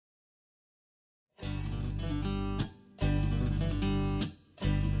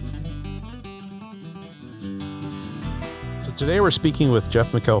Today we're speaking with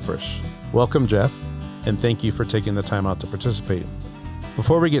Jeff Mcelfresh. Welcome, Jeff, and thank you for taking the time out to participate.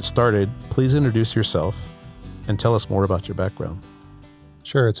 Before we get started, please introduce yourself and tell us more about your background.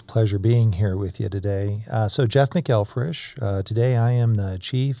 Sure, it's a pleasure being here with you today. So Jeff Mcelfresh, today I am the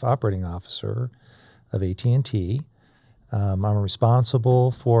Chief Operating Officer of AT&T. I'm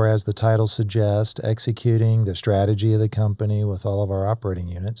responsible for, as the title suggests, executing the strategy of the company with all of our operating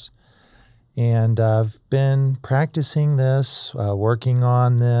units. And I've been practicing this, working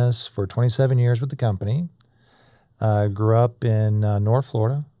on this for 27 years with the company. I grew up in North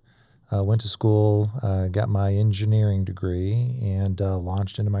Florida, went to school, got my engineering degree, and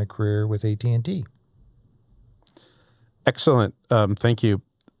launched into my career with AT&T. Excellent. Thank you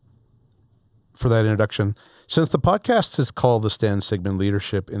for that introduction. Since the podcast is called the Stan Sigman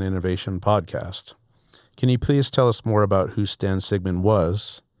Leadership and Innovation Podcast, can you please tell us more about who Stan Sigman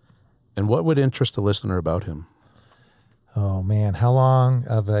was and what would interest the listener about him? Oh, man, how long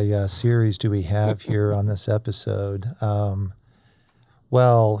of a series do we have here on this episode?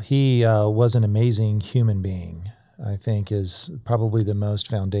 Well, he was an amazing human being, I think is probably the most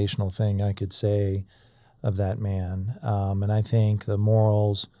foundational thing I could say of that man. And I think the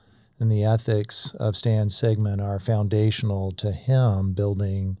morals and the ethics of Stan Sigman are foundational to him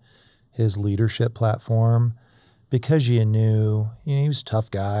building his leadership platform because you knew he was a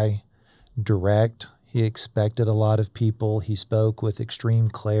tough guy, direct. He expected a lot of people. He spoke with extreme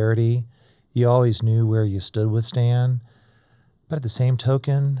clarity. You always knew where you stood with Stan. But at the same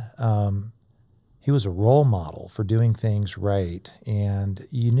token, he was a role model for doing things right. And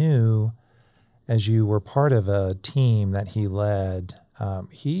you knew as you were part of a team that he led,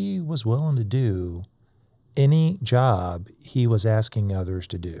 he was willing to do any job he was asking others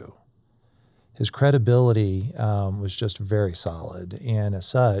to do. His credibility was just very solid. And as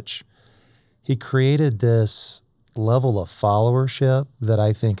such, he created this level of followership that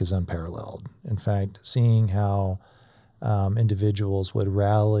I think is unparalleled. In fact, seeing how individuals would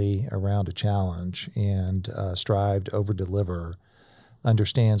rally around a challenge and strive to over-deliver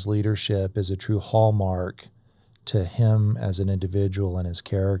understands leadership as a true hallmark to him as an individual and his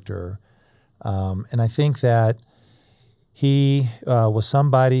character. And I think that he was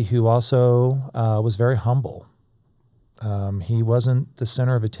somebody who also was very humble. He wasn't the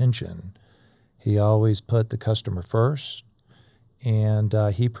center of attention. He always put the customer first, and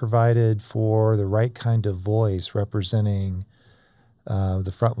he provided for the right kind of voice representing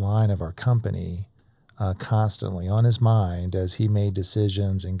the front line of our company constantly on his mind as he made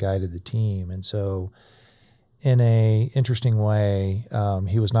decisions and guided the team. And so in a interesting way,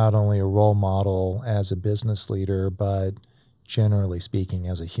 he was not only a role model as a business leader, but generally speaking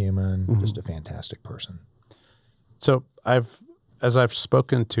as a human, just a fantastic person. So as I've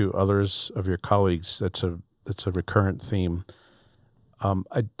spoken to others of your colleagues, that's a recurrent theme.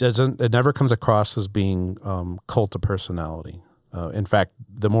 It never comes across as being cult of personality. In fact,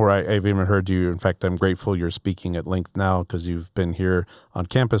 the more I've even heard you, in fact, I'm grateful you're speaking at length now because you've been here on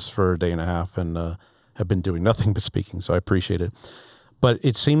campus for a day and a half and have been doing nothing but speaking, so I appreciate it. But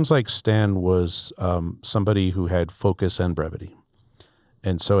it seems like Stan was somebody who had focus and brevity.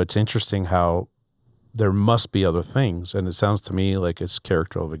 And so it's interesting how there must be other things, and it sounds to me like it's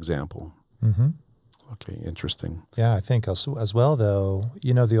character of example. Mm-hmm. Okay, interesting. Yeah, I think as well, though,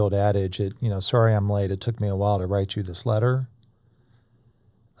 you know the old adage, sorry I'm late, it took me a while to write you this letter.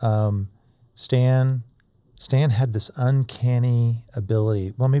 Stan had this uncanny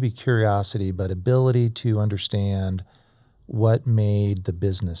ability, well, maybe curiosity, but ability to understand what made the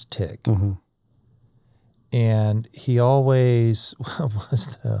business tick. Mm-hmm. And he always was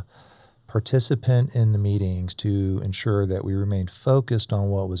the participant in the meetings to ensure that we remained focused on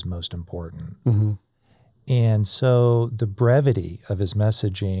what was most important. Mm-hmm. And so the brevity of his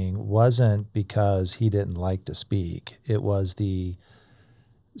messaging wasn't because he didn't like to speak. It was the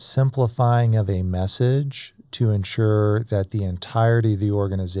simplifying of a message to ensure that the entirety of the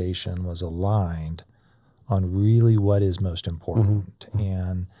organization was aligned on really what is most important. Mm-hmm.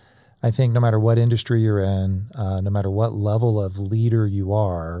 And I think no matter what industry you're in, no matter what level of leader you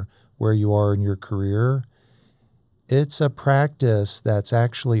are, where you are in your career, it's a practice that's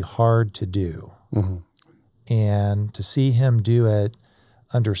actually hard to do. Mm-hmm. And to see him do it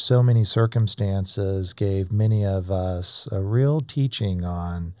under so many circumstances gave many of us a real teaching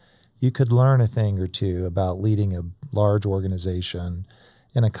on you could learn a thing or two about leading a large organization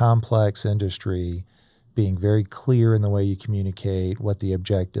in a complex industry, being very clear in the way you communicate, what the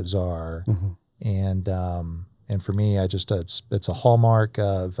objectives are. Mm-hmm. And for me, it's a hallmark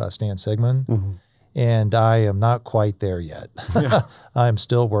of Stan Sigman. Mm-hmm. And I am not quite there yet. Yeah. I'm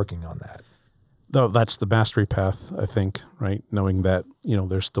still working on that. Though that's the mastery path, I think, right? Knowing that,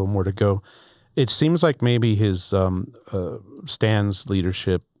 there's still more to go. It seems like maybe his Stan's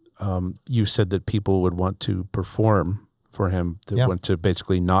leadership, you said that people would want to perform for him, to want to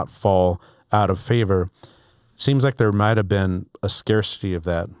basically not fall out of favor. Seems like there might have been a scarcity of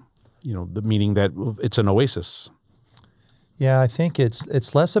that, the meaning that it's an oasis. Yeah, I think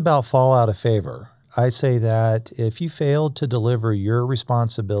it's less about fall out of favor. I say that if you failed to deliver your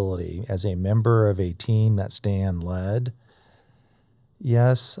responsibility as a member of a team that Stan led,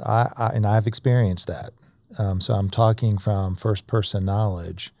 yes, and I've experienced that. So I'm talking from first-person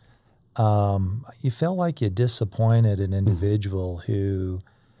knowledge. You felt like you disappointed an individual who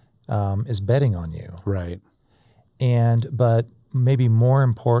is betting on you. Right. But maybe more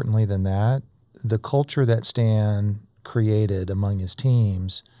importantly than that, the culture that Stan created among his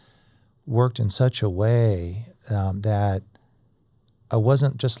teams worked in such a way that I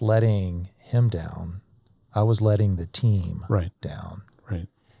wasn't just letting him down, I was letting the team down. Right.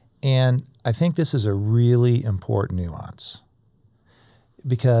 And I think this is a really important nuance,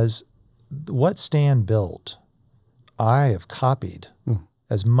 because what Stan built, I have copied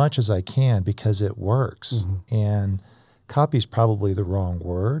as much as I can because it works. And copy is probably the wrong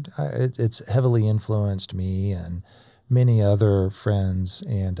word. It's heavily influenced me and many other friends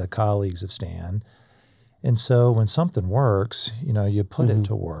and colleagues of Stan. And so when something works, you put it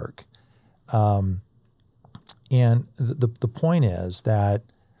to work. And the point is that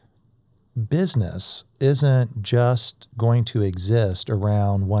business isn't just going to exist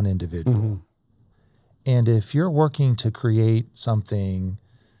around one individual. And if you're working to create something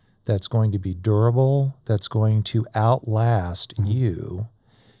that's going to be durable, that's going to outlast you,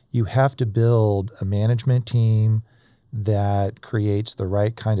 you have to build a management team that creates the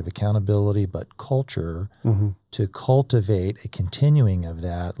right kind of accountability, but culture to cultivate a continuing of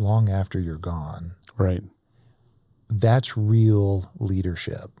that long after you're gone. Right. That's real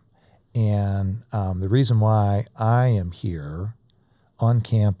leadership. And the reason why I am here on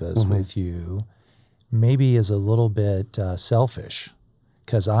campus with you maybe is a little bit selfish,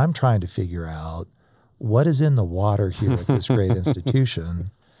 because I'm trying to figure out what is in the water here at this great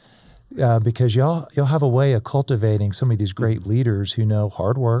institution. Because you'll have a way of cultivating some of these great leaders who know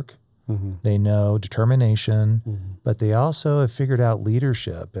hard work, they know determination, but they also have figured out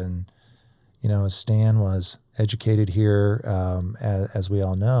leadership. And, as Stan was educated here, as we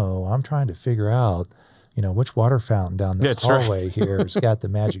all know, I'm trying to figure out, which water fountain down this hallway here has got the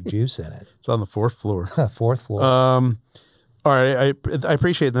magic juice in it. It's on the fourth floor. Fourth floor. All right. I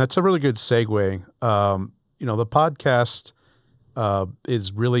appreciate that. That's a really good segue. The podcast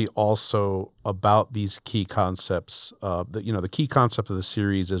is really also about these key concepts. The key concept of the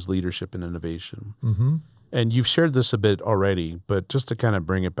series is leadership and innovation. And you've shared this a bit already, but just to kind of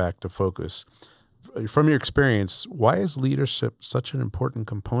bring it back to focus, from your experience, why is leadership such an important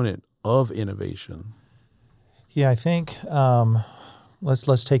component of innovation? Yeah, I think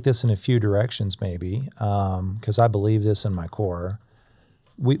let's take this in a few directions, maybe, because I believe this in my core.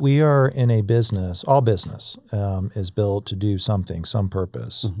 We are in a business. All business is built to do something, some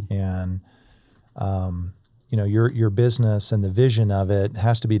purpose, and your business and the vision of it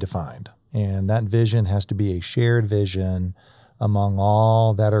has to be defined, and that vision has to be a shared vision among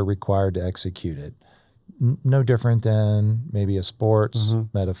all that are required to execute it. No different than maybe a sports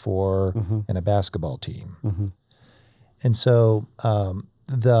metaphor and a basketball team. And so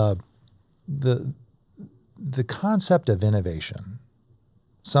the concept of innovation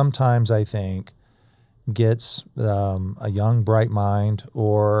sometimes, I think, gets a young, bright mind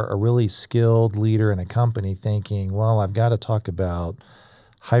or a really skilled leader in a company thinking, well, I've got to talk about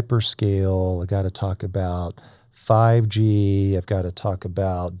hyperscale, I've got to talk about 5G, I've got to talk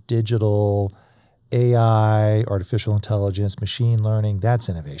about digital, AI, artificial intelligence, machine learning. That's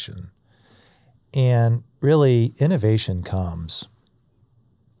innovation. And really, innovation comes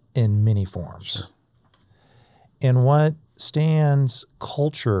in many forms. Sure. And what Stan's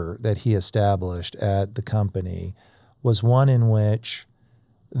culture that he established at the company was one in which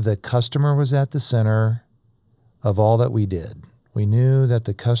the customer was at the center of all that we did. We knew that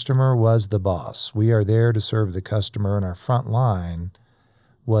the customer was the boss. We are there to serve the customer, and our front line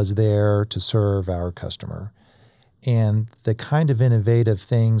was there to serve our customer. And the kind of innovative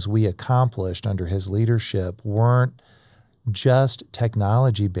things we accomplished under his leadership weren't just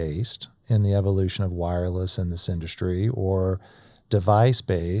technology-based in the evolution of wireless in this industry or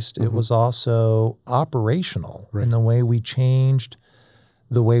device-based. It was also operational in the way we changed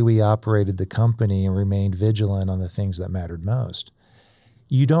the way we operated the company and remained vigilant on the things that mattered most.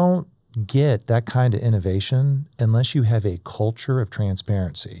 You don't get that kind of innovation unless you have a culture of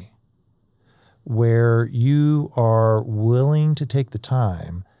transparency where you are willing to take the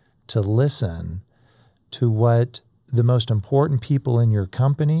time to listen to what the most important people in your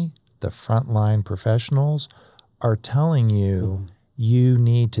company, the frontline professionals, are telling you you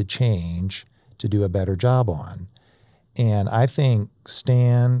need to change to do a better job on. And I think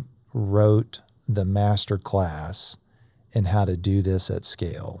Stan wrote the master class in how to do this at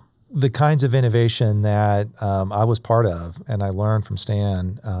scale. The kinds of innovation that I was part of and I learned from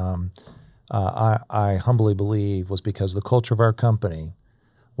Stan, I humbly believe was because the culture of our company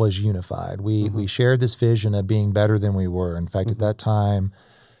was unified. We shared this vision of being better than we were. In fact, at that time,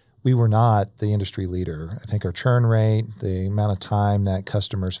 we were not the industry leader. I think our churn rate, the amount of time that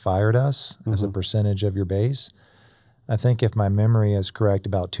customers fired us as a percentage of your base, I think if my memory is correct,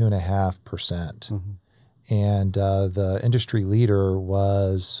 about 2.5%. And the industry leader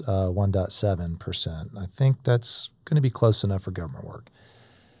was 1.7%. I think that's going to be close enough for government work.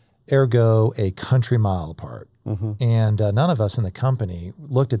 Ergo, a country mile apart. And none of us in the company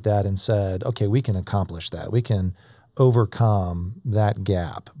looked at that and said, okay, we can accomplish that. We can overcome that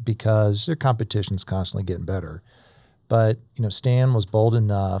gap because their competition's constantly getting better. But, you know, Stan was bold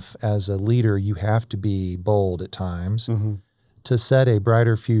enough. As a leader, you have to be bold at times to set a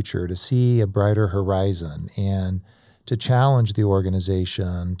brighter future, to see a brighter horizon, and to challenge the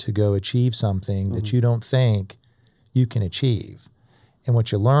organization to go achieve something that you don't think you can achieve. And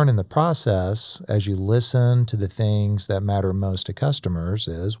what you learn in the process as you listen to the things that matter most to customers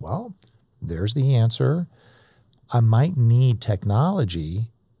is, well, there's the answer. I might need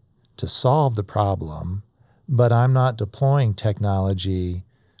technology to solve the problem, but I'm not deploying technology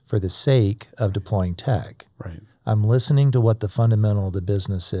for the sake of deploying tech. Right. I'm listening to what the fundamental of the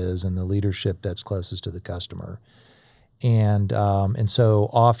business is and the leadership that's closest to the customer. And so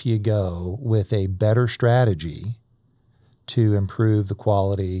off you go with a better strategy to improve the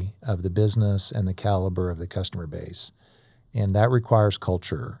quality of the business and the caliber of the customer base. And that requires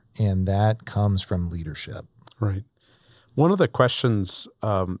culture, and that comes from leadership. Right. One of the questions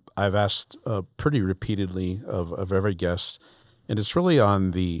I've asked pretty repeatedly of every guest, and it's really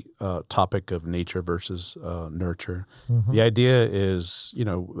on the topic of nature versus nurture. The idea is, you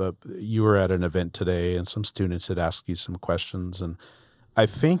know, you were at an event today and some students had asked you some questions, and I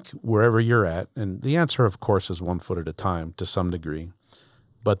think wherever you're at, and the answer, of course, is 1 foot at a time to some degree,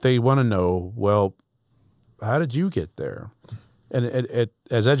 but they want to know, well, how did you get there? And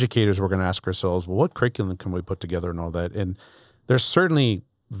as educators, we're going to ask ourselves, well, what curriculum can we put together and all that? And there's certainly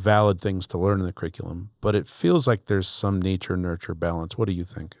valid things to learn in the curriculum, but it feels like there's some nature-nurture balance. What do you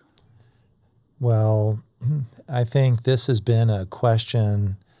think? Well, I think this has been a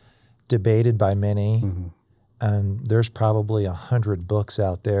question debated by many, and there's probably 100 books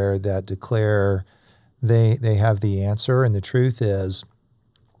out there that declare they have the answer. And the truth is,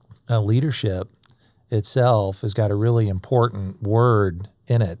 leadership itself has got a really important word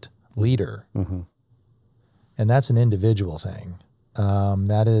in it, leader. And that's an individual thing.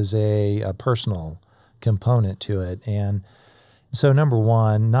 That is a personal component to it. And so number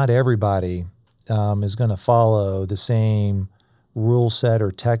one, not everybody is going to follow the same rule set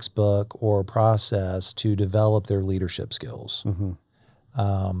or textbook or process to develop their leadership skills.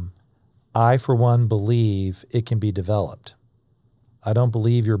 I, for one, believe it can be developed. I don't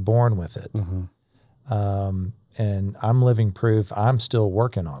believe you're born with it. And I'm living proof. I'm still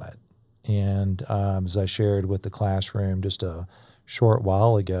working on it. And as I shared with the classroom just a short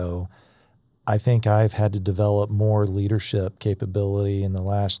while ago, I think I've had to develop more leadership capability in the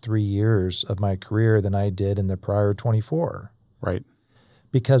last 3 years of my career than I did in the prior 24. Right.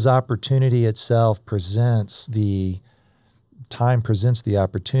 Because opportunity itself presents the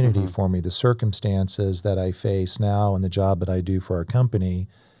opportunity for me. The circumstances that I face now and the job that I do for our company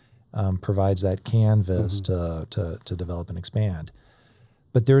provides that canvas to develop and expand.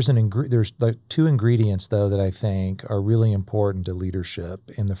 But there's like 2 ingredients, though, that I think are really important to leadership.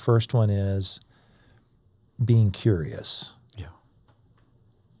 And the first one is being curious. Yeah.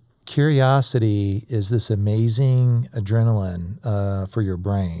 Curiosity is this amazing adrenaline for your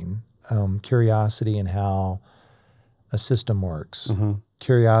brain. Curiosity in how a system works.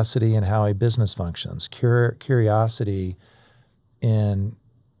 Curiosity in how a business functions. Curiosity in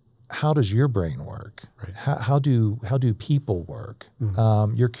how does your brain work? Right. How do people work?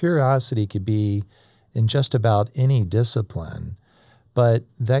 Your curiosity could be in just about any discipline, but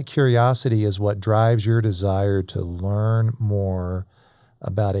that curiosity is what drives your desire to learn more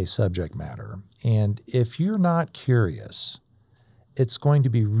about a subject matter. And if you're not curious, it's going to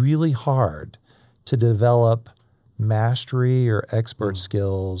be really hard to develop mastery or expert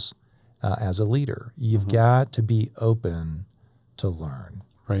skills as a leader. You've got to be open to learn.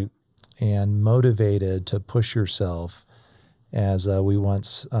 Right. and motivated to push yourself. As we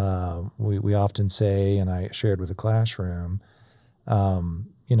often say, and I shared with the classroom,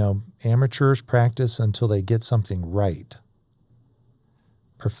 amateurs practice until they get something right.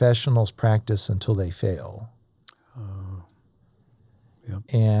 Professionals practice until they fail. Yep.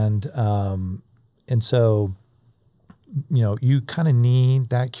 And so, you kind of need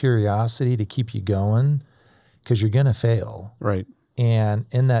that curiosity to keep you going, because you're going to fail. Right. And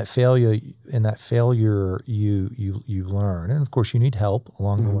in that failure, you learn. And of course, you need help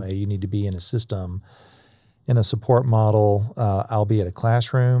along the way. You need to be in a system, in a support model, albeit a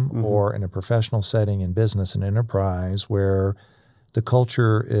classroom or in a professional setting in business and enterprise, where the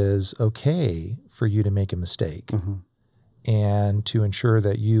culture is okay for you to make a mistake and to ensure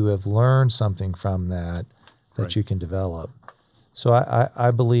that you have learned something from that Right. you can develop. So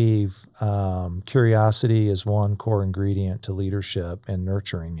I believe curiosity is one core ingredient to leadership and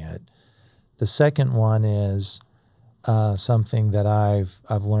nurturing it. The second one is something that I've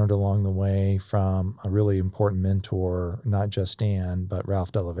learned along the way from a really important mentor, not just Dan, but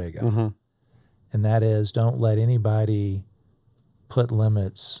Ralph De La Vega. And that is, don't let anybody put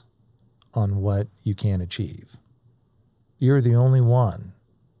limits on what you can achieve. You're the only one,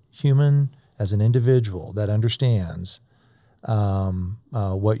 human as an individual, that understands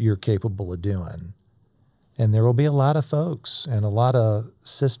what you're capable of doing. And there will be a lot of folks and a lot of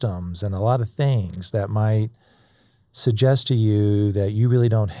systems and a lot of things that might suggest to you that you really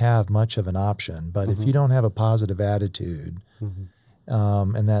don't have much of an option. But if you don't have a positive attitude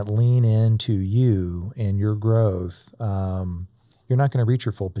and that lean into you and your growth, you're not going to reach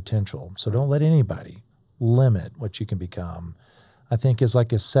your full potential. So don't let anybody limit what you can become. I think is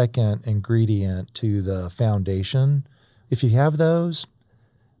like a second ingredient to the foundation. If you have those,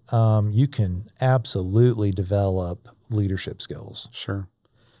 you can absolutely develop leadership skills. Sure.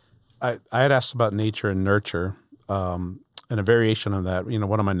 I had asked about nature and nurture, and a variation on that.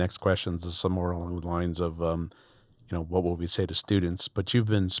 One of my next questions is some more along the lines of, what will we say to students? But you've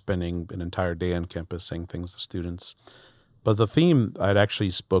been spending an entire day on campus saying things to students. But the theme I'd actually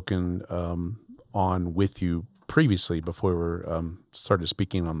spoken on with you previously, before we were started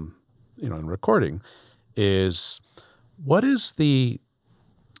speaking on, and recording, is what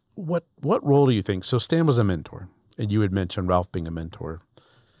role do you think? So Stan was a mentor, and you had mentioned Ralph being a mentor.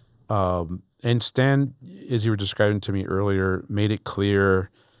 And Stan, as you were describing to me earlier, made it clear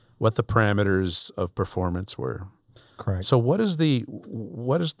what the parameters of performance were. Correct. So what is the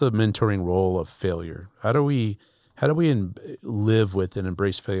mentoring role of failure? How do we live with and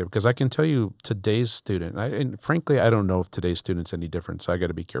embrace failure? Because I can tell you, today's student, and frankly, I don't know if today's student's any different, so I got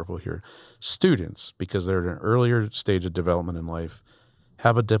to be careful here. Students, because they're at an earlier stage of development in life,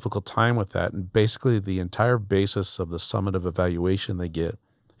 have a difficult time with that. And basically the entire basis of the summative evaluation they get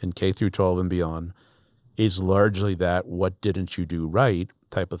in K through 12 and beyond is largely that what didn't you do right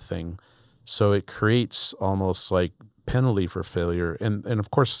type of thing. So it creates almost like penalty for failure. And of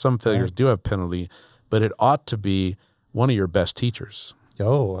course, some failures do have penalty, but it ought to be one of your best teachers.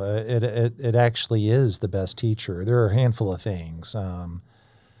 Oh, it actually is the best teacher. There are a handful of things.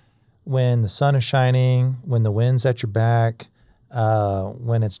 When the sun is shining, when the wind's at your back,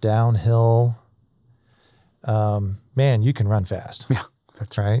 when it's downhill, man, you can run fast. Yeah,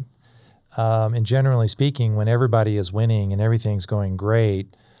 that's right. And generally speaking, when everybody is winning and everything's going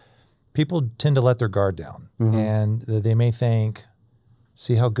great, people tend to let their guard down, and they may think,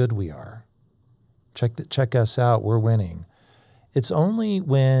 "See how good we are. Check us out. We're winning." It's only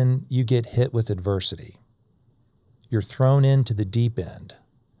when you get hit with adversity, you're thrown into the deep end.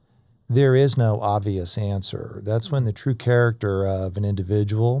 There is no obvious answer. That's when the true character of an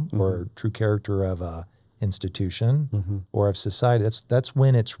individual or true character of a institution or of society, that's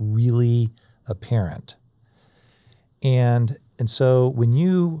when it's really apparent. And so when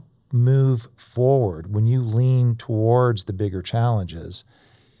you move forward, when you lean towards the bigger challenges,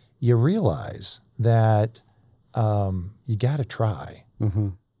 you realize that you got to try.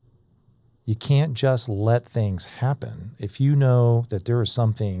 You can't just let things happen. If you know that there is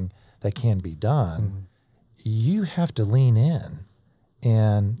something that can be done, you have to lean in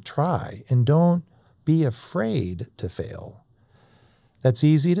and try, and don't be afraid to fail. That's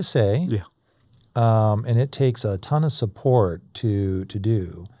easy to say, and it takes a ton of support to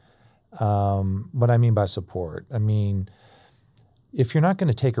do. What I mean by support, I mean, if you're not going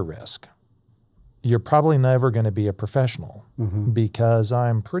to take a risk, you're probably never going to be a professional, because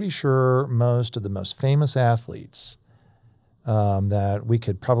I'm pretty sure most of the most famous athletes that we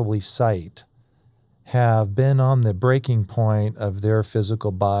could probably cite have been on the breaking point of their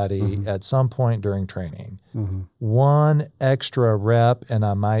physical body at some point during training. One extra rep and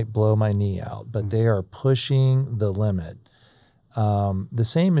I might blow my knee out, but they are pushing the limit. The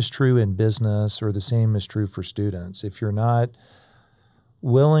same is true in business, or the same is true for students. If you're not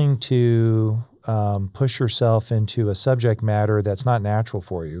willing to push yourself into a subject matter that's not natural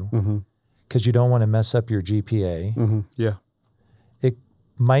for you, because you don't want to mess up your GPA, Yeah. it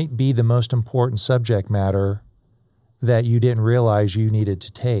might be the most important subject matter that you didn't realize you needed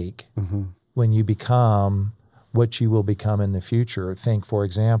to take when you become what you will become in the future. Think, for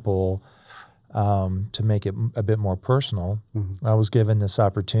example, to make it a bit more personal, I was given this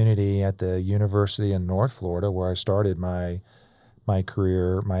opportunity at the university in North Florida where I started my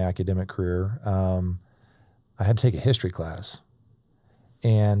career, my academic career. I had to take a history class.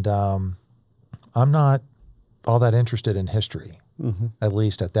 And I'm not all that interested in history. At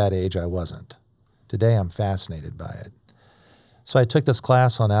least at that age, I wasn't. Today, I'm fascinated by it. So I took this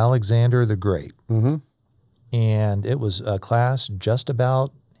class on Alexander the Great. And it was a class just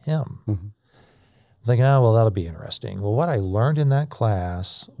about him. I was thinking, oh, well, that'll be interesting. Well, what I learned in that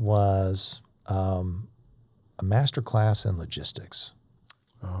class was a master class in logistics.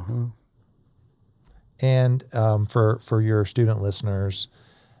 And for your student listeners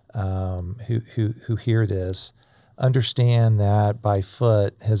who hear this, understand that by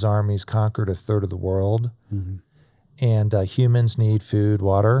foot, his armies conquered a third of the world. And humans need food,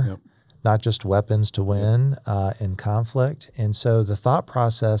 water, not just weapons to win in conflict. And so the thought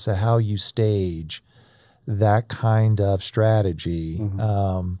process of how you stage that kind of strategy,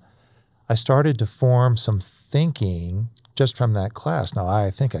 I started to form some thinking just from that class. Now,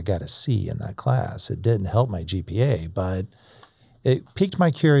 I think I got a C in that class. It didn't help my GPA, but it piqued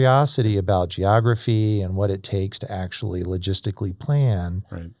my curiosity about geography and what it takes to actually logistically plan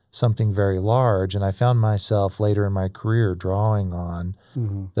something very large. And I found myself later in my career drawing on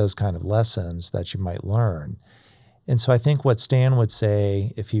those kind of lessons that you might learn. And so I think what Stan would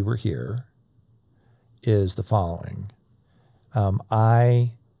say if he were here is the following.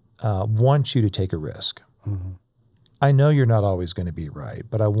 I want you to take a risk. I know you're not always going to be right,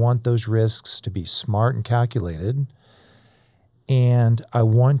 but I want those risks to be smart and calculated. And I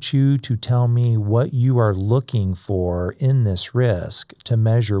want you to tell me what you are looking for in this risk to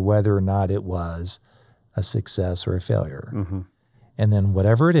measure whether or not it was a success or a failure. And then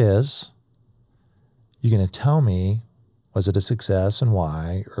whatever it is, you're going to tell me, was it a success and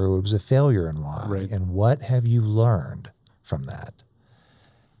why, or it was a failure and why? And what have you learned from that?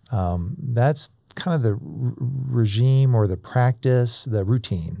 That's kind of the regime or the practice, the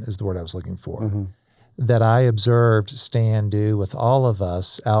routine is the word I was looking for, that I observed Stan do with all of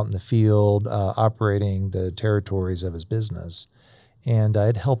us out in the field, operating the territories of his business. And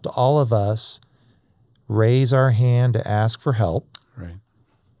it helped all of us raise our hand to ask for help.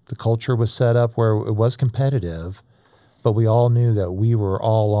 The culture was set up where it was competitive, but we all knew that we were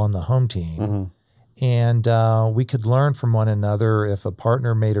all on the home team. And we could learn from one another. If a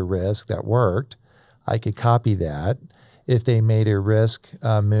partner made a risk that worked, I could copy that. If they made a risk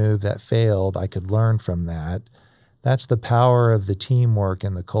move that failed, I could learn from that. That's the power of the teamwork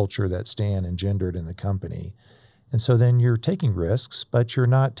and the culture that Stan engendered in the company. And so then you're taking risks, but you're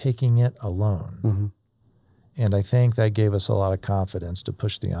not taking it alone. And I think that gave us a lot of confidence to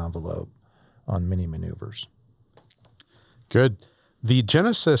push the envelope on many maneuvers. Good. The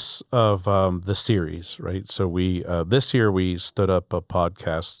genesis of the series, right? So we this year we stood up a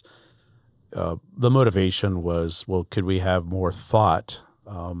podcast. The motivation was, well, could we have more thought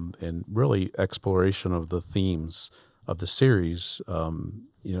and really exploration of the themes of the series,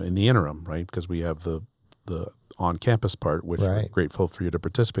 in the interim, right? Because we have the on-campus part, which we're grateful for you to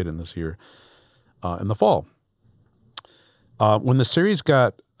participate in this year, in the fall. When the series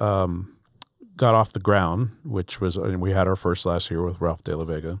got off the ground, which was, and we had our first last year with Ralph De La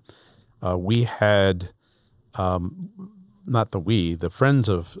Vega, we had, the friends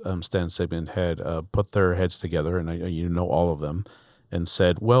of Stan Sigman had put their heads together, and all of them, and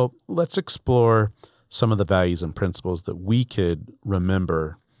said, well, let's explore some of the values and principles that we could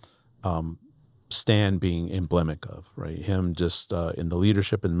remember Stan being emblematic of, right? Him just in the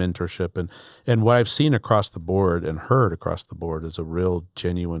leadership and mentorship. And what I've seen across the board and heard across the board is a real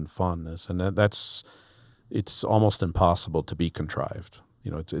genuine fondness. And it's almost impossible to be contrived.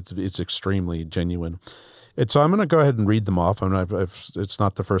 It's extremely genuine. And so I'm going to go ahead and read them off. It's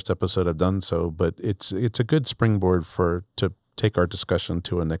not the first episode I've done so, but it's a good springboard to take our discussion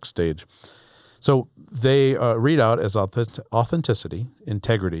to a next stage. So they read out as authenticity,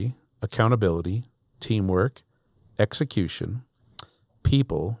 integrity, accountability, teamwork, execution,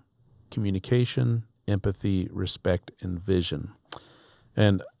 people, communication, empathy, respect, and vision.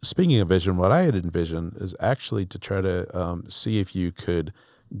 And speaking of vision, what I had envisioned is actually to try to see if you could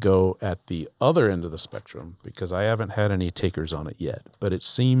go at the other end of the spectrum, because I haven't had any takers on it yet, but it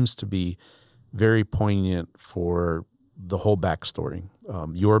seems to be very poignant for the whole backstory,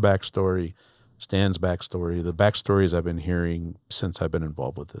 your backstory, Stan's backstory, the backstories I've been hearing since I've been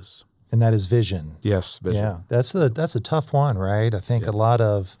involved with this. And that is vision. Yes, vision. Yeah, that's a tough one, right? I think a lot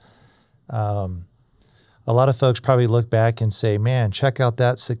of folks probably look back and say, "Man, check out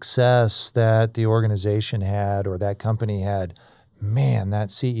that success that the organization had or that company had. Man, that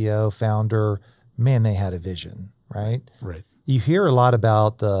CEO, founder, man, they had a vision," right? Right. You hear a lot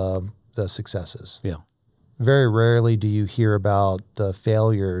about the successes. Yeah. Very rarely do you hear about the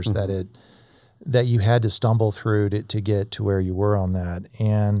failures that you had to stumble through to get to where you were on that.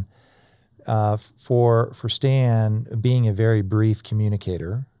 And for Stan, being a very brief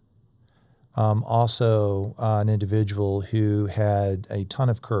communicator, also an individual who had a ton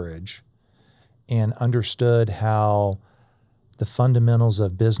of courage and understood how the fundamentals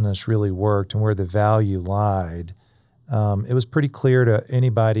of business really worked and where the value lied. It was pretty clear to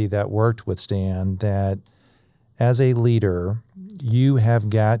anybody that worked with Stan that as a leader, you have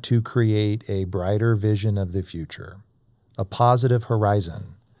got to create a brighter vision of the future, a positive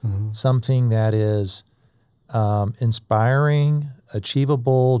horizon, something that is inspiring,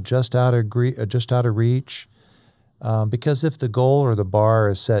 achievable, just out of reach. Because if the goal or the bar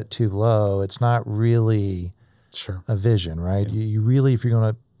is set too low, it's not really a vision, right? Yeah. You really, if you're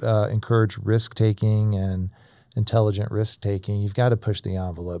going to encourage risk taking and intelligent risk taking, you've got to push the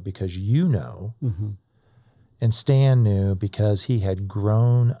envelope because you know. And Stan knew because he had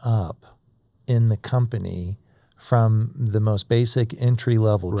grown up in the company from the most basic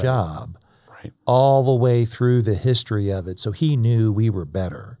entry-level job all the way through the history of it. So he knew we were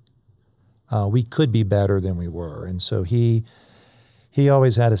better. We could be better than we were. And so he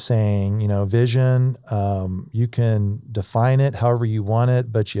always had a saying, vision, you can define it however you want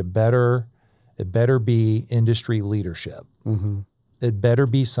it, but it better be industry leadership. It better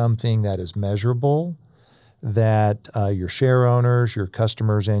be something that is measurable, that your share owners, your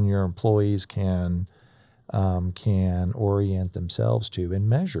customers, and your employees can orient themselves to and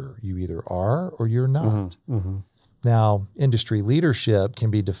measure. You either are or you're not. Now, industry leadership can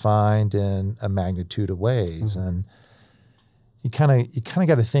be defined in a magnitude of ways, and you kind of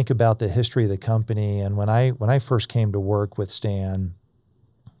got to think about the history of the company. And when I first came to work with Stan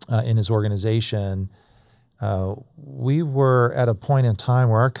in his organization, we were at a point in time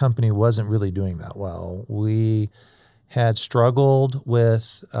where our company wasn't really doing that well. We had struggled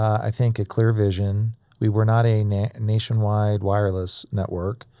with, I think, a clear vision. We were not a nationwide wireless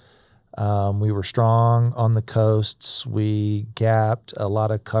network. We were strong on the coasts. We gapped a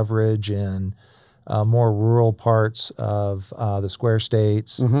lot of coverage in more rural parts of the square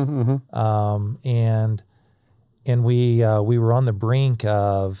states. And we were on the brink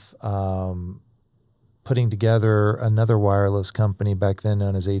of putting together another wireless company back then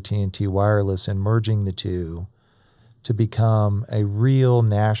known as AT&T Wireless and merging the two to become a real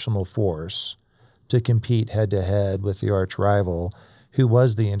national force to compete head-to-head with the arch rival who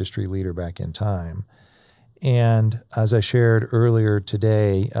was the industry leader back in time. And as I shared earlier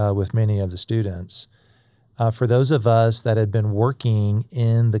today with many of the students, for those of us that had been working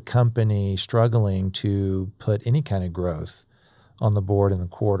in the company struggling to put any kind of growth on the board in the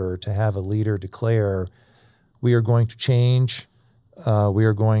quarter, to have a leader declare, we are going to change, we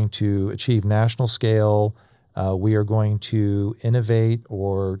are going to achieve national scale, we are going to innovate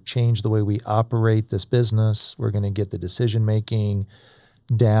or change the way we operate this business, we're going to get the decision-making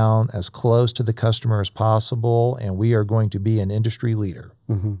down as close to the customer as possible, and we are going to be an industry leader.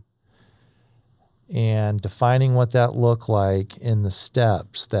 And defining what that looked like in the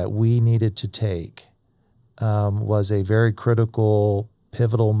steps that we needed to take was a very critical,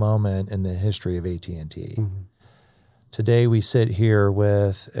 pivotal moment in the history of AT&T. Today, we sit here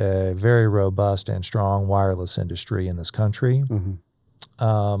with a very robust and strong wireless industry in this country.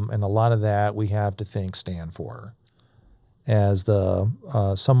 And a lot of that we have to thank Stan for. As the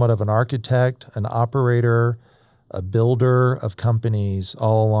somewhat of an architect, an operator, a builder of companies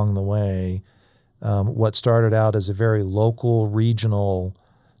all along the way, what started out as a very local, regional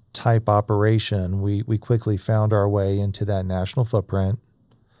type operation, we quickly found our way into that national footprint,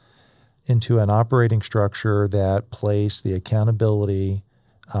 into an operating structure that placed the accountability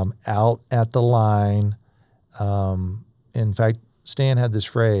out at the line. In fact, Stan had this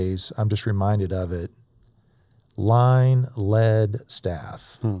phrase, I'm just reminded of it, line-led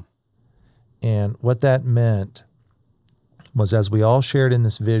staff. And what that meant was, as we all shared in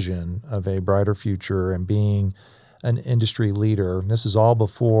this vision of a brighter future and being an industry leader, and this is all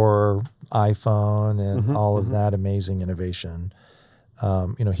before iPhone and all of that amazing innovation.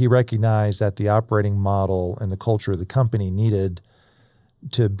 He recognized that the operating model and the culture of the company needed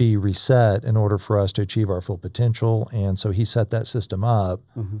to be reset in order for us to achieve our full potential. And so he set that system up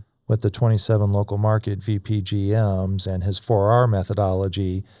with the 27 local market VPGMs and his 4R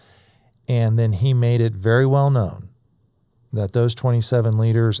methodology. And then he made it very well known that those 27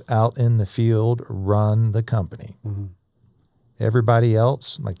 leaders out in the field run the company. Everybody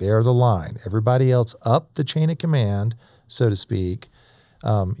else, like they are the line, everybody else up the chain of command, so to speak,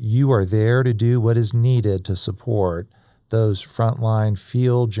 you are there to do what is needed to support those frontline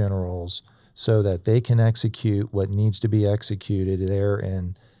field generals so that they can execute what needs to be executed here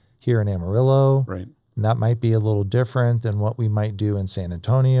in Amarillo. Right. And that might be a little different than what we might do in San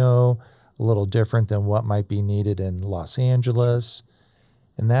Antonio, a little different than what might be needed in Los Angeles.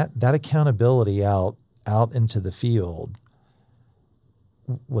 And that accountability out into the field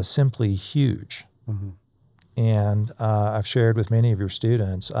was simply huge. And I've shared with many of your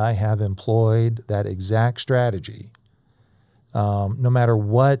students, I have employed that exact strategy. No matter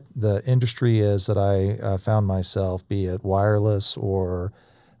what the industry is that I found myself, be it wireless or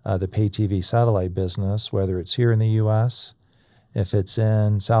the pay TV satellite business, whether it's here in the U.S., if it's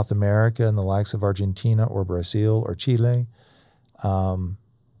in South America in the likes of Argentina or Brazil or Chile,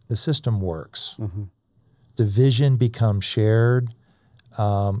 the system works. The vision becomes shared.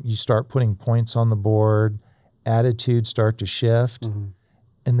 You start putting points on the board. Attitudes start to shift. And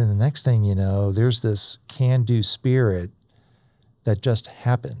then the next thing you know, there's this can-do spirit that just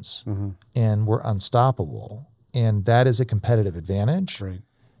happens. And we're unstoppable. And that is a competitive advantage. Right.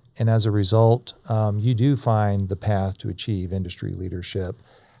 And as a result, you do find the path to achieve industry leadership,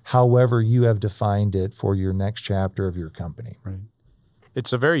 however you have defined it for your next chapter of your company. Right.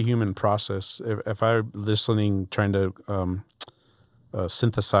 It's a very human process. If I'm listening, trying to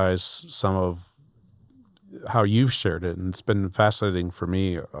synthesize some of how you've shared it, and it's been fascinating for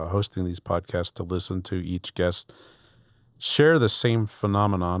me hosting these podcasts to listen to each guest share the same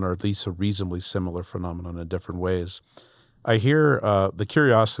phenomenon, or at least a reasonably similar phenomenon in different ways. I hear the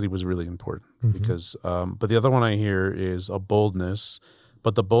curiosity was really important because, but the other one I hear is a boldness,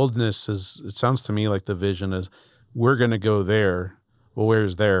 but the boldness it sounds to me like the vision is we're going to go there. Well,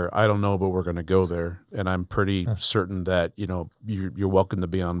 where's there? I don't know, but we're going to go there. And I'm pretty certain that, you're welcome to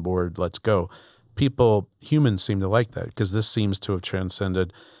be on board. Let's go. Humans seem to like that because this seems to have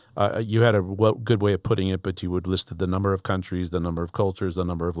transcended. You had a good way of putting it, but you would listed the number of countries, the number of cultures, the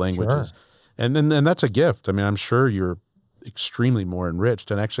number of languages. Sure. And that's a gift. I mean, I'm sure you're extremely more enriched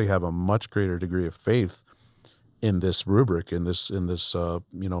and actually have a much greater degree of faith in this rubric, in this that's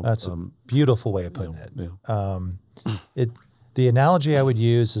a beautiful way of putting it. Yeah. The analogy I would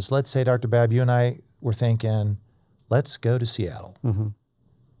use is, let's say, Dr. Babb, you and I were thinking, let's go to Seattle.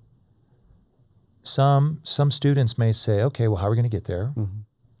 Some students may say, okay, well, how are we going to get there?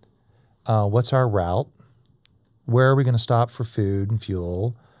 What's our route? Where are we going to stop for food and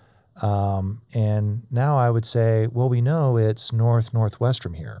fuel? And now I would say, well, we know it's northwest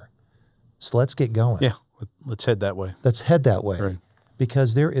from here. So let's get going. Yeah, let's head that way. Let's head that way. Right.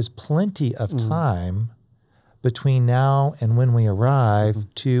 Because there is plenty of time between now and when we arrive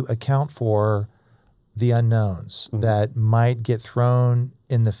to account for the unknowns that might get thrown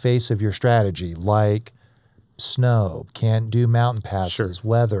in the face of your strategy, like snow, can't do mountain passes,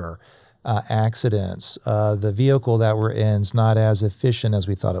 weather, accidents, the vehicle that we're in is not as efficient as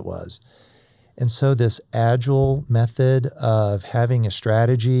we thought it was. And so this agile method of having a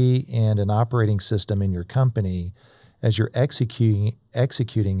strategy and an operating system in your company as you're executing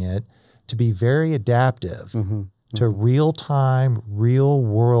it to be very adaptive to real-time,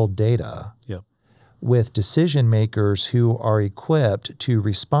 real-world data with decision makers who are equipped to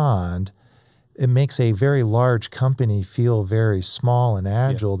respond. It makes a very large company feel very small and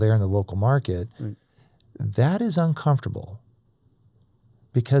agile there in the local market. That is uncomfortable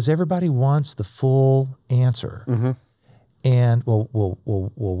because everybody wants the full answer. And, well,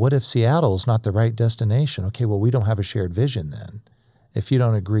 what if Seattle's not the right destination? Okay, well, we don't have a shared vision then. If you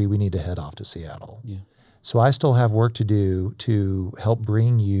don't agree, we need to head off to Seattle. So I still have work to do to help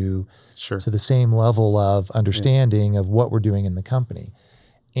bring you to the same level of understanding of what we're doing in the company.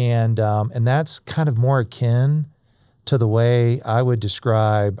 And that's kind of more akin to the way I would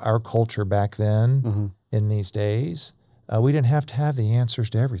describe our culture back then in these days. We didn't have to have the answers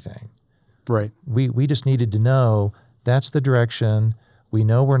to everything. Right. We just needed to know that's the direction. We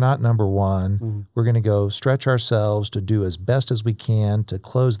know we're not number one. We're going to go stretch ourselves to do as best as we can to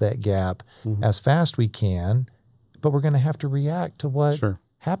close that gap as fast we can, but we're going to have to react to what Sure.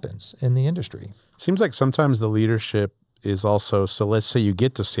 happens in the industry. Seems like sometimes the leadership is also, so let's say you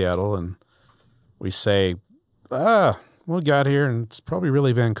get to Seattle and we say, we got here and it's probably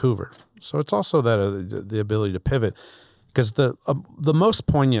really Vancouver. So it's also that the ability to pivot, because the most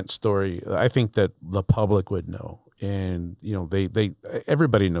poignant story, I think, that the public would know, and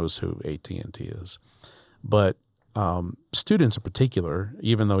everybody knows who AT&T is, but students in particular,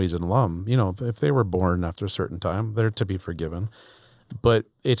 even though he's an alum, if they were born after a certain time, they're to be forgiven. But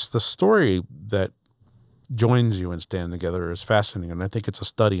it's the story that joins you and Stand Together is fascinating, and I think it's a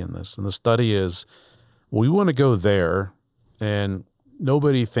study in this. And the study is, we want to go there, and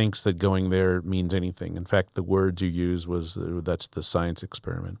nobody thinks that going there means anything. In fact, the words you use was that's the science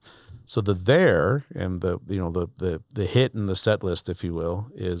experiment. So the there and the hit in the set list, if you will,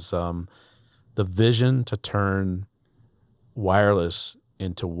 is the vision to turn wireless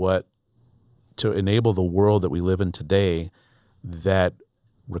into to enable the world that we live in today, that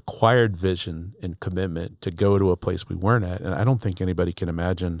required vision and commitment to go to a place we weren't at. And I don't think anybody can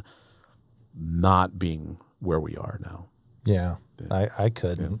imagine not being where we are now. Yeah, I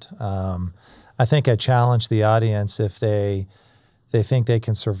couldn't. Yeah. I think I challenge the audience, if they think they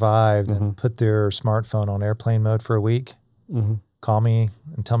can survive, then put their smartphone on airplane mode for a week. Call me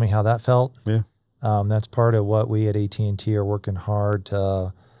and tell me how that felt. Yeah, that's part of what we at AT&T are working hard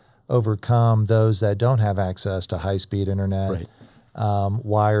to overcome, those that don't have access to high-speed internet, right.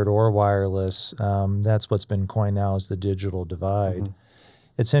 Wired or wireless. That's what's been coined now as the digital divide.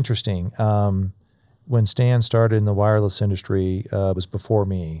 It's interesting. When Stan started in the wireless industry, it was before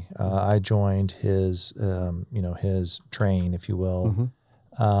me. I joined his train, if you will,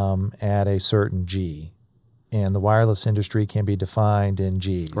 at a certain G. And the wireless industry can be defined in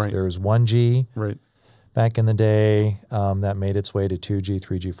Gs. Right. There was 1G right. back in the day that made its way to 2G,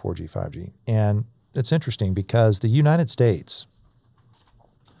 3G, 4G, 5G. And it's interesting because the United States,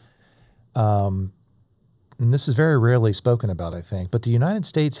 and this is very rarely spoken about, I think, but the United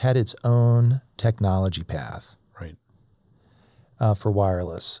States had its own technology path, right, for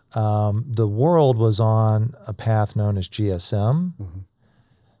wireless. The world was on a path known as GSM.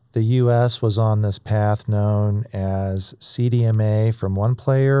 The U.S. was on this path known as CDMA from one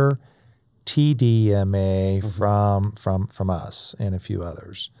player, TDMA from us and a few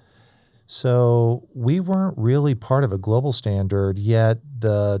others. So we weren't really part of a global standard, yet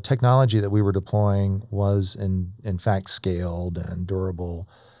the technology that we were deploying was in fact scaled and durable.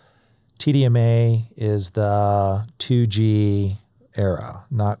 TDMA is the 2G era,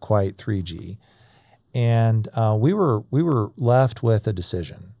 not quite 3G. And we were left with a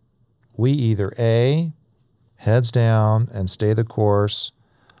decision. We either A, heads down and stay the course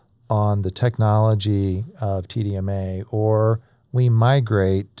on the technology of TDMA, or we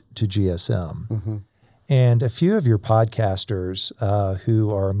migrate to GSM. And a few of your podcasters who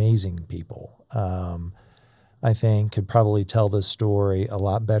are amazing people, I think, could probably tell this story a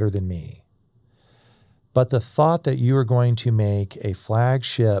lot better than me. But the thought that you are going to make a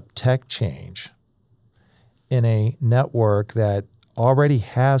flagship tech change in a network that already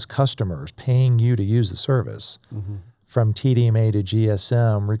has customers paying you to use the service from TDMA to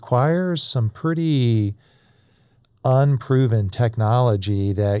GSM requires some pretty unproven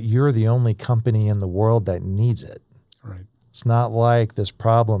technology that you're the only company in the world that needs it. Right. It's not like this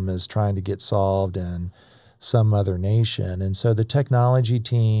problem is trying to get solved in some other nation. And so the technology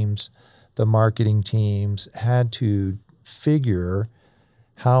teams, the marketing teams had to figure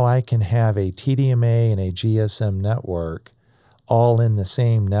how I can have a TDMA and a GSM network all in the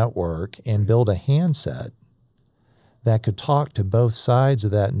same network and build a handset that could talk to both sides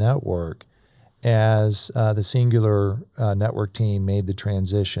of that network as the singular network team made the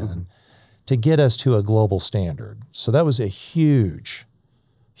transition to get us to a global standard. So that was a huge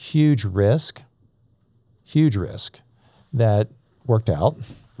risk that worked out.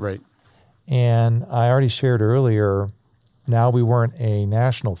 Right. And I already shared earlier, now we weren't a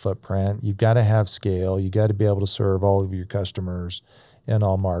national footprint. You've got to have scale. You got to be able to serve all of your customers in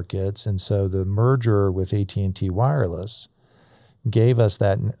all markets. And so the merger with AT&T Wireless gave us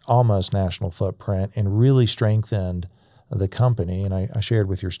that almost national footprint and really strengthened the company. And I shared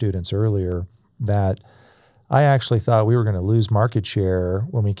with your students earlier that I actually thought we were going to lose market share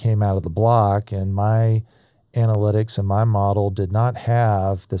when we came out of the block, and my analytics and my model did not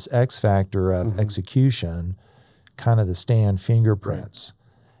have this X factor of execution, kind of the Stan fingerprints.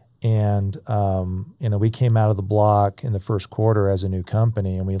 And, we came out of the block in the first quarter as a new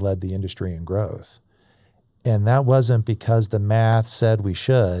company, and we led the industry in growth. And that wasn't because the math said we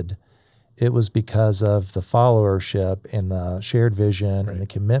should. It was because of the followership and the shared vision and the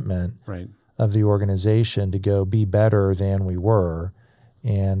commitment of the organization to go be better than we were.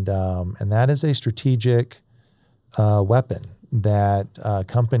 And that is a strategic weapon that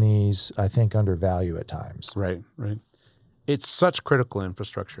companies, I think, undervalue at times. Right, right. It's such critical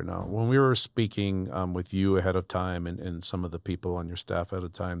infrastructure now. When we were speaking with you ahead of time and some of the people on your staff ahead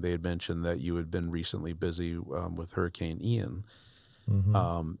of time, they had mentioned that you had been recently busy with Hurricane Ian.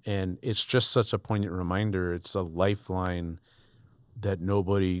 And it's just such a poignant reminder. It's a lifeline that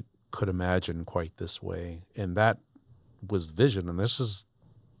nobody could imagine quite this way. And that was vision. And this is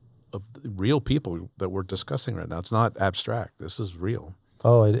of real people that we're discussing right now. It's not abstract. This is real.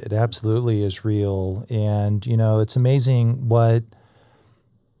 Oh, it absolutely is real. And, it's amazing what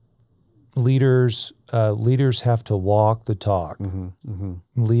leaders have to walk the talk.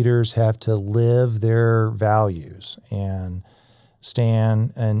 Leaders have to live their values. And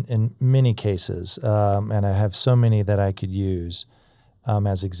Stan, and in many cases, and I have so many that I could use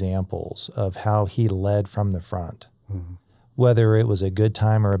as examples of how he led from the front, whether it was a good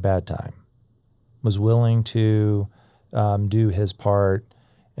time or a bad time, was willing to do his part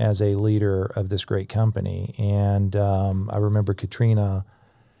as a leader of this great company. And I remember Katrina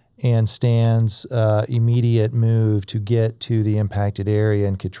and Stan's immediate move to get to the impacted area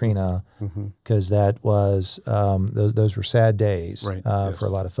in Katrina, because that was those were sad days for a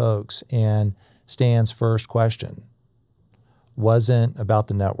lot of folks. And Stan's first question wasn't about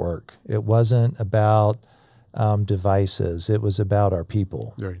the network. It wasn't about devices. It was about our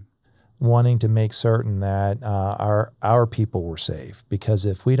people. Right. Wanting to make certain that our people were safe, because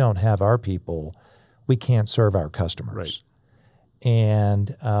if we don't have our people, we can't serve our customers. Right.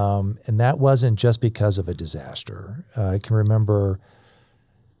 And that wasn't just because of a disaster. I can remember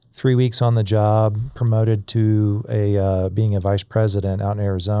 3 weeks on the job, promoted to being a vice president out in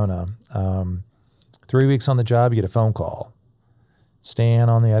Arizona. 3 weeks on the job, you get a phone call. Stan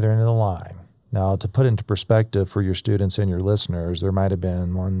on the other end of the line. Now, to put into perspective for your students and your listeners, there might have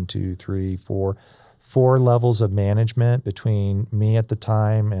been 4 levels of management between me at the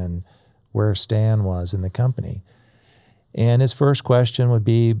time and where Stan was in the company. And his first question would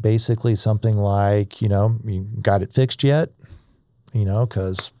be basically something like, you got it fixed yet?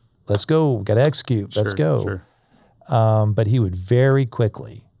 Because let's go, got to execute, let's go. Sure. But he would very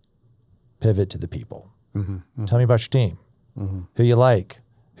quickly pivot to the people. Tell me about your team, who you like,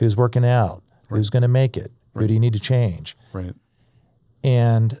 who's working out, who's going to make it, who do you need to change? Right.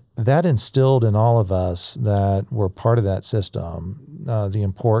 And that instilled in all of us that were part of that system the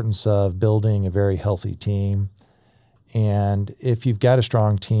importance of building a very healthy team. And if you've got a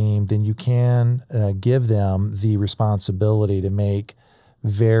strong team, then you can give them the responsibility to make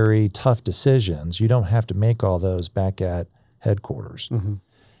very tough decisions. You don't have to make all those back at headquarters.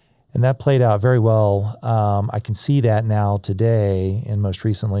 And that played out very well. I can see that now today, and most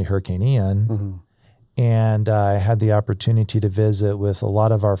recently Hurricane Ian. And I had the opportunity to visit with a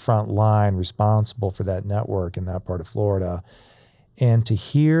lot of our front line responsible for that network in that part of Florida, and to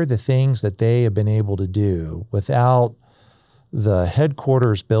hear the things that they have been able to do without the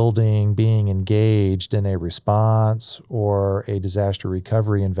headquarters building being engaged in a response or a disaster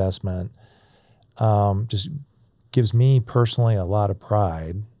recovery investment, just gives me personally a lot of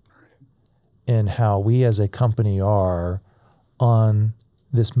pride in how we as a company are on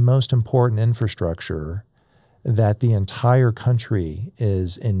this most important infrastructure that the entire country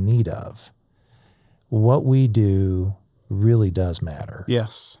is in need of. What we do really does matter.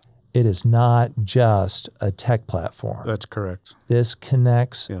 Yes. It is not just a tech platform. That's correct. This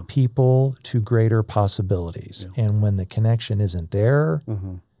connects people to greater possibilities. And when the connection isn't there,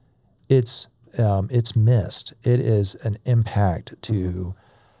 it's missed. It is an impact to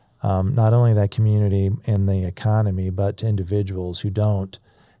not only that community and the economy, but to individuals who don't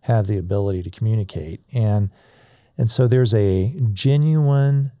have the ability to communicate. And so there's a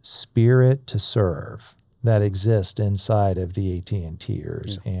genuine spirit to serve that exists inside of the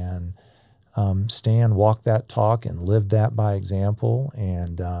AT&Ters. And Stan walked that talk and lived that by example.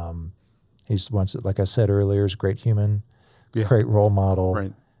 And he's, once, like I said earlier, is a great human, great role model.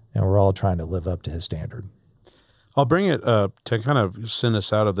 Right. And we're all trying to live up to his standard. I'll bring it to kind of send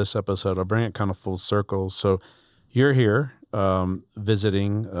us out of this episode. I'll bring it kind of full circle. So you're here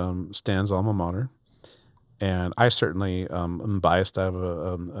visiting Stan's alma mater. And I certainly am biased. I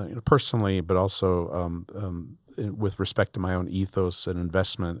have personally, but also with respect to my own ethos and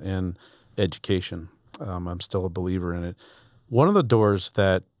investment in education. I'm still a believer in it. One of the doors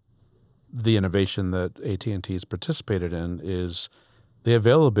that the innovation that AT&T has participated in is the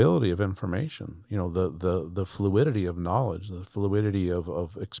availability of information. The fluidity of knowledge, the fluidity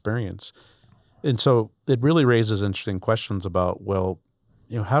of experience. And so it really raises interesting questions about, well,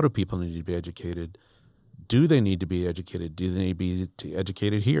 how do people need to be educated? Do they need to be educated? Do they need to be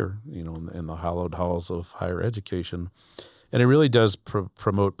educated here, in the hallowed halls of higher education? And it really does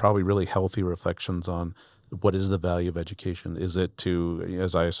promote probably really healthy reflections on what is the value of education. Is it to,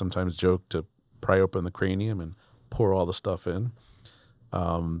 as I sometimes joke, to pry open the cranium and pour all the stuff in,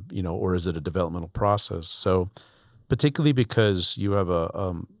 or is it a developmental process? So particularly because you have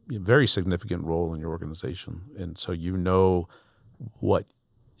a very significant role in your organization. And so what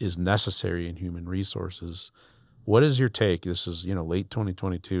is necessary in human resources. What is your take? This is, late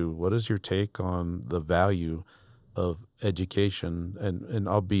 2022. What is your take on the value of education? And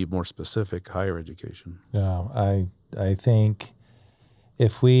I'll be more specific, higher education. Yeah, I think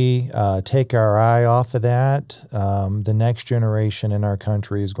if we take our eye off of that, the next generation in our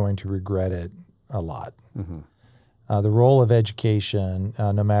country is going to regret it a lot. Mm-hmm. The role of education,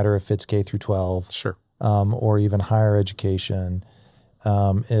 no matter if it's K through 12, sure, or even higher education,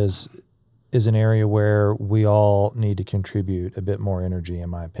 is an area where we all need to contribute a bit more energy, in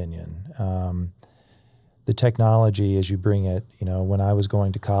my opinion. The technology, as you bring it, when I was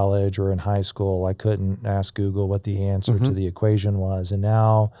going to college or in high school, I couldn't ask Google what the answer to the equation was. And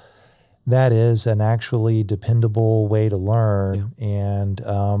now that is an actually dependable way to learn. Yeah. And,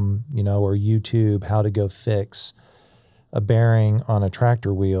 or YouTube, how to go fix a bearing on a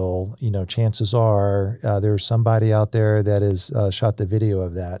tractor wheel, chances are there's somebody out there that has shot the video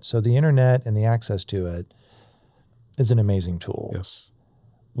of that. So the internet and the access to it is an amazing tool. Yes.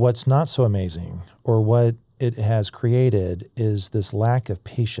 What's not so amazing, or what it has created, is this lack of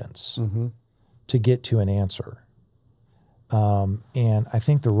patience to get to an answer. And I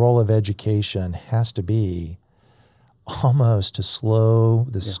think the role of education has to be almost to slow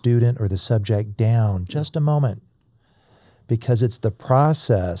the student or the subject down just a moment. Because it's the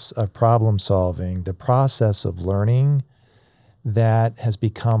process of problem solving, the process of learning, that has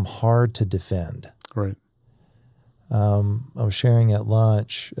become hard to defend. Right. I was sharing at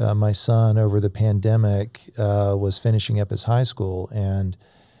lunch, my son over the pandemic was finishing up his high school, and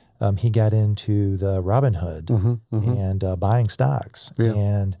he got into the Robinhood and buying stocks. Yeah.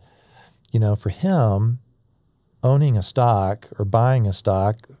 And, for him, owning a stock or buying a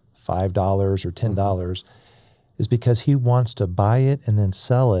stock, $5 or $10, is because he wants to buy it and then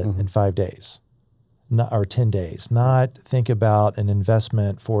sell it in 5 days, or 10 days, not think about an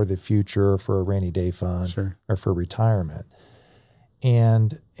investment for the future, for a rainy day fund, or for retirement.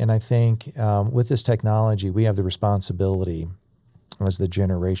 And I think with this technology, we have the responsibility as the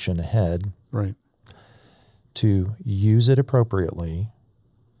generation ahead to use it appropriately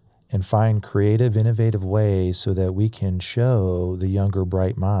and find creative, innovative ways so that we can show the younger,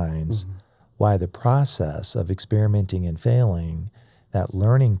 bright minds why the process of experimenting and failing, that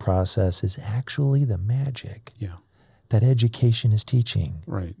learning process, is actually the magic that education is teaching.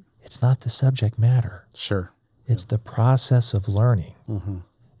 Right. It's not the subject matter. Sure. It's the process of learning.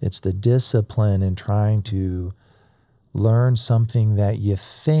 It's the discipline in trying to learn something that you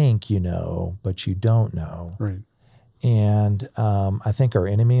think you know, but you don't know. Right. And I think our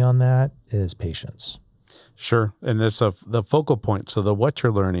enemy on that is patience. Sure. And it's the focal point. So what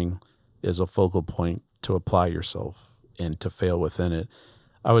you're learning is a focal point to apply yourself and to fail within it.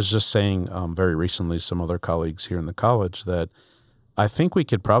 I was just saying very recently, some other colleagues here in the college, that I think we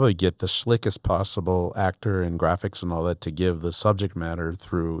could probably get the slickest possible actor and graphics and all that to give the subject matter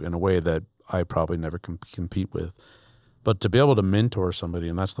through in a way that I probably never compete with. But to be able to mentor somebody,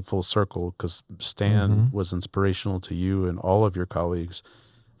 and that's the full circle, because Stan was inspirational to you and all of your colleagues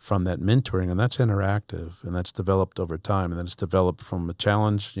from that mentoring, and that's interactive, and that's developed over time, and then it's developed from a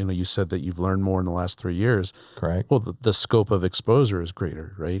challenge. You said that you've learned more in the last 3 years. Correct. Well, the scope of exposure is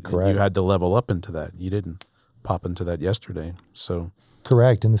greater, right? Correct. And you had to level up into that. You didn't pop into that yesterday. So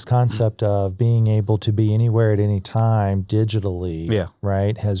correct. And this concept of being able to be anywhere at any time digitally,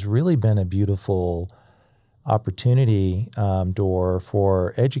 right, has really been a beautiful opportunity door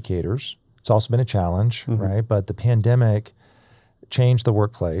for educators. It's also been a challenge, right? But the pandemic changed the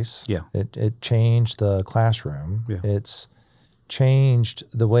workplace. Yeah. It changed the classroom. Yeah. It's changed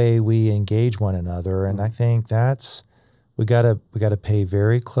the way we engage one another. And I think we gotta pay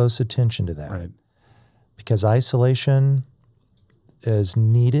very close attention to that. Right. Because isolation is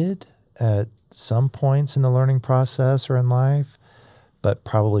needed at some points in the learning process or in life, but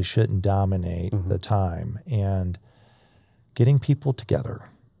probably shouldn't dominate the time. And getting people together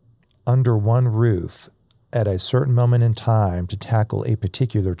under one roof at a certain moment in time to tackle a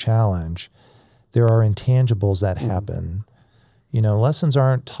particular challenge, there are intangibles that happen. Lessons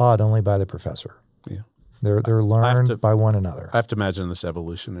aren't taught only by the professor. Yeah. They're learned by one another. I have to imagine this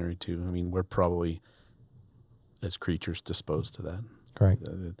evolutionary too. I mean, we're probably, as creatures, disposed to that. Correct.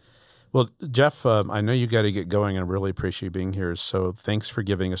 Well, Jeff, I know you got to get going. I really appreciate you being here. So thanks for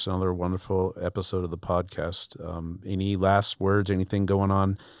giving us another wonderful episode of the podcast. Any last words, anything going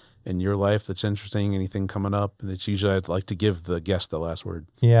on in your life that's interesting, anything coming up? That's usually I'd like to give the guest the last word.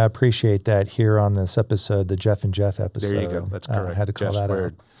 Yeah, I appreciate that here on this episode, the Jeff and Jeff episode. There you go. That's correct. I had to call Jeff that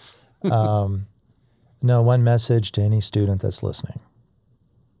squared. out. No, one message to any student that's listening,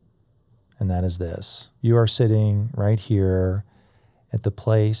 and that is this. You are sitting right here at the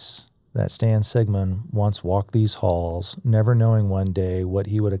place that Stan Sigman once walked these halls, never knowing one day what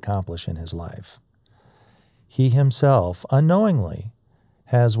he would accomplish in his life. He himself, unknowingly,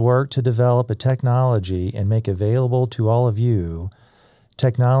 has worked to develop a technology and make available to all of you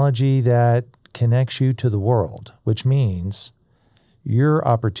technology that connects you to the world, which means your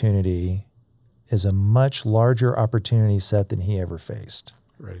opportunity is a much larger opportunity set than he ever faced.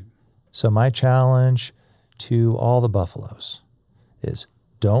 Right. So my challenge to all the Buffaloes is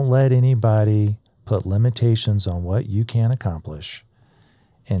don't let anybody put limitations on what you can accomplish,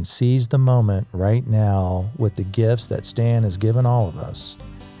 and seize the moment right now with the gifts that Stan has given all of us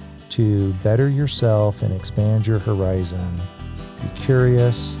to better yourself and expand your horizon. Be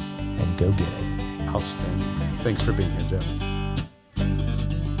curious and go get it. Outstanding. Thanks for being here, Jeff.